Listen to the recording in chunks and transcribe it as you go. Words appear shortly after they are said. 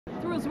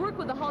his work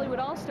with the Hollywood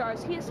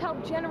All-Stars, he has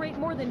helped generate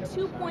more than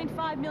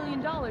 $2.5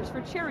 million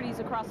for charities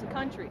across the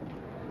country.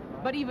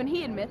 But even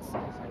he admits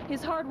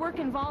his hard work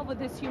involved with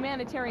this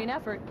humanitarian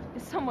effort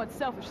is somewhat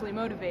selfishly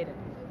motivated.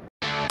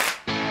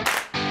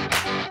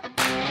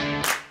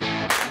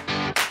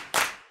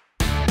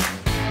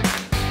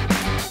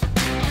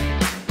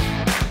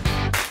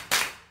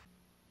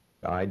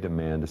 I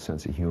demand a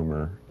sense of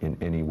humor in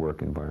any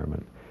work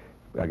environment.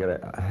 I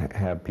gotta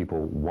have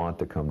people want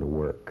to come to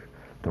work.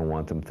 Don't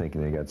want them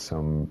thinking they got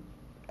some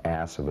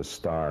ass of a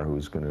star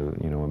who's gonna,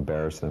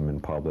 embarrass them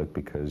in public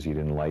because you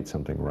didn't light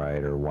something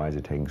right, or why is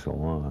it taking so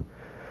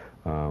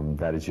long?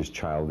 That is just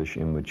childish,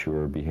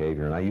 immature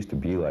behavior, and I used to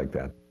be like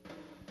that.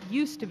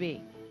 Used to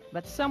be.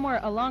 But somewhere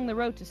along the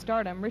road to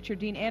stardom, Richard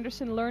Dean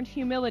Anderson learned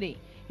humility.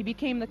 He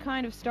became the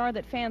kind of star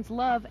that fans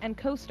love and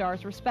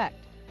co-stars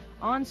respect.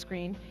 On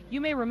screen,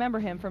 you may remember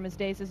him from his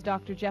days as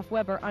Dr. Jeff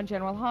Webber on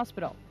General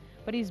Hospital,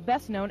 but he's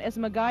best known as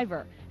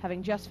MacGyver,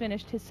 having just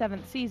finished his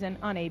 7th season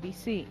on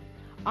ABC.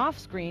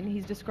 Off-screen,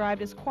 he's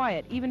described as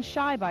quiet, even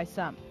shy by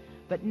some,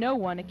 but no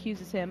one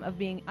accuses him of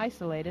being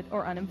isolated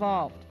or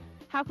uninvolved.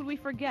 How could we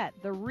forget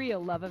the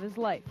real love of his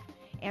life?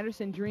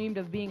 Anderson dreamed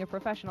of being a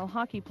professional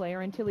hockey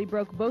player until he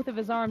broke both of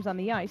his arms on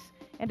the ice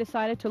and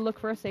decided to look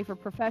for a safer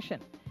profession.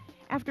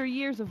 After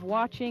years of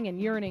watching and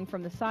yearning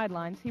from the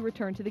sidelines, he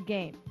returned to the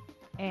game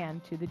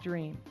and to the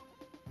dream.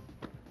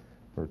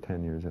 For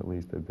 10 years at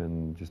least, I've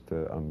been just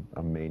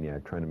a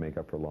maniac trying to make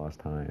up for lost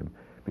time,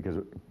 because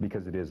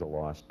it is a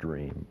lost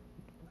dream.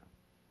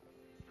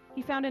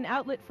 He found an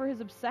outlet for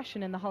his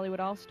obsession in the Hollywood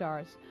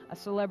All-Stars, a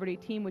celebrity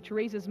team which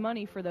raises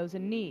money for those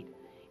in need.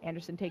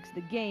 Anderson takes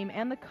the game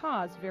and the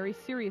cause very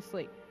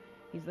seriously.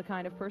 He's the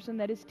kind of person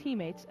that his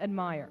teammates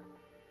admire.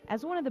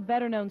 As one of the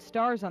better-known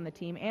stars on the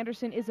team,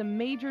 Anderson is a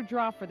major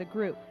draw for the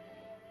group.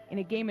 In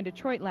a game in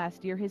Detroit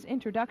last year, his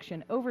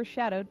introduction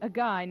overshadowed a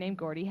guy named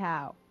Gordie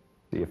Howe.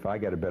 If I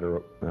get a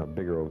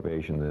bigger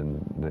ovation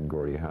than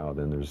Gordie Howe,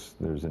 then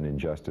there's an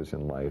injustice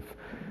in life,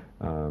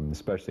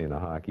 especially in a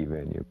hockey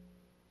venue.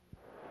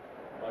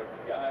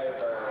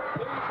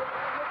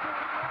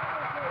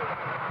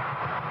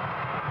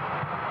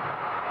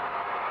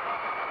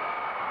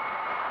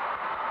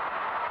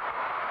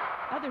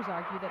 Others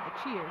argue that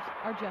the cheers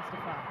are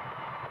justified.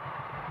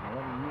 In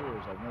 11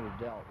 years, I've never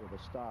dealt with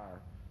a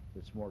star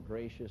that's more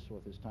gracious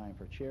with his time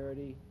for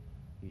charity.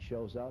 He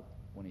shows up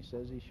when he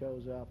says he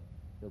shows up.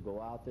 He'll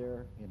go out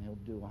there and he'll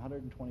do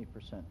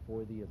 120%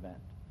 for the event.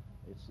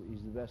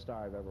 He's the best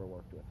star I've ever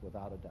worked with,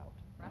 without a doubt.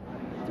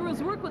 Through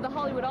his work with the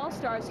Hollywood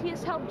All-Stars, he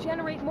has helped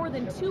generate more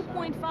than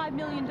 $2.5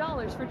 million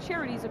for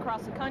charities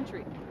across the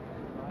country.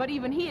 But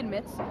even he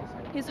admits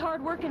his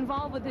hard work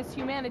involved with this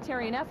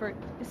humanitarian effort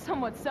is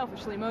somewhat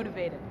selfishly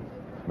motivated.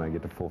 I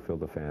get to fulfill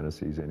the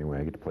fantasies anyway.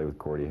 I get to play with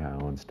Gordie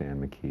Howe and Stan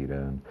Mikita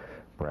and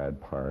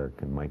Brad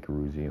Park and Mike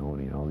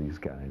Ruzioni and all these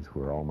guys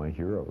who are all my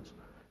heroes.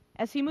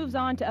 As he moves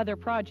on to other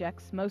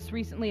projects, most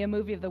recently a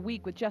movie of the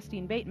week with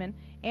Justine Bateman,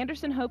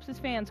 Anderson hopes his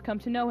fans come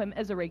to know him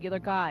as a regular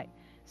guy,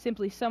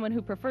 simply someone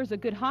who prefers a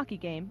good hockey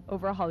game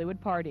over a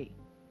Hollywood party.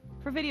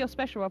 For Video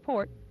Special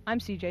Report, I'm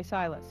CJ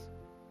Silas.